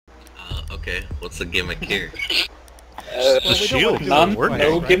Okay, what's the gimmick here? The shield. None, Twice,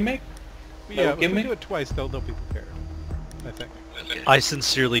 no right? gimmick? Yeah, No if we gimmick? do it twice, they'll be prepared. I think. Okay. I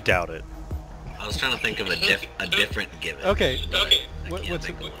sincerely doubt it. I was trying to think of a different gimmick. Okay. I What's can't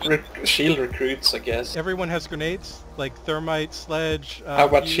think it? of one. Shield recruits, I guess. Everyone has grenades, like thermite, sledge. How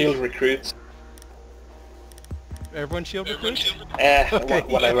about fuse. shield recruits? Everyone shield recruits? Okay,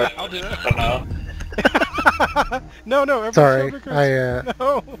 whatever. Yeah, I'll do that. For now. No, everyone Sorry, shield recruits.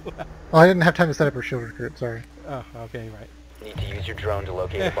 No. Oh, I didn't have time to set up a shield recruit, sorry. Oh, okay, right. Need to use your drone to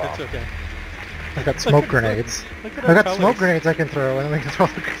locate Yeah, a bomb. it's okay. I've got smoke grenades. Look at I've our got smoke colors. grenades I can throw, and then I can throw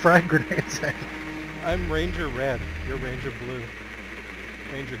the frag grenades in. I'm Ranger Red. You're Ranger Blue.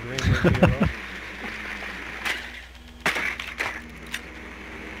 Ranger Green. Ranger Yellow.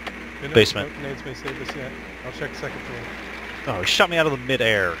 Basement. No grenades may save us yet. I'll check second floor. Oh, he shot me out of the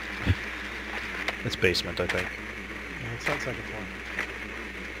mid-air. It's basement, I think. No, it's not second floor.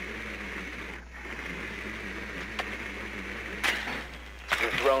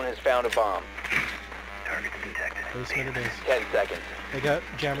 Your drone has found a bomb. Targets detected. Basement it is. 10 seconds. They got Be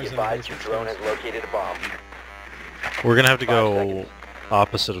jammers in the advised your basement. drone has located a bomb. We're gonna have to 5 go seconds.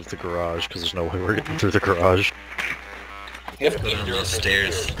 opposite of the garage, because there's no way we're getting through the garage. Yep. Put it on those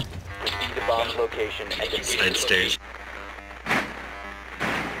stairs. Proceed to bomb's location and defuse Side the stairs.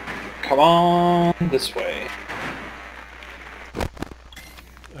 Come on, this way.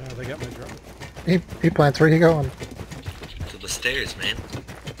 They got my drone. He plants, where are you going? To the stairs, man.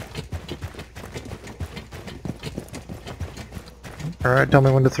 Alright, tell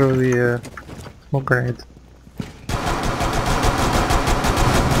me when to throw the smoke grenades.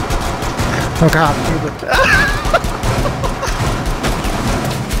 Oh god,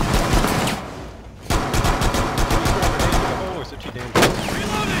 Or is it too dangerous?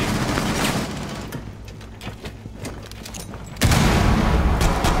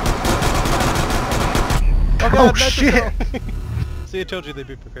 Oh god, Oh, that's a shit! drone. See, I told you they'd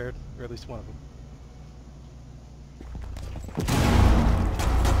be prepared, or at least one of them.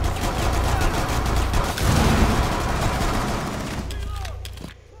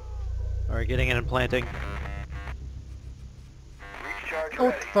 Alright, getting in and planting. Oh,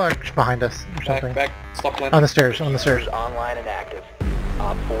 what the fuck? Behind us, or something. Back, stop landing. On the stairs, on the stairs. online and active.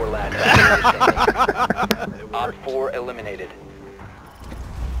 Op 4 last. Op 4 eliminated.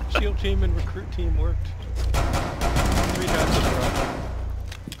 Shield team and recruit team worked. 3 shots in a row.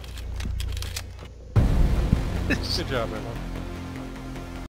 Good job, everyone.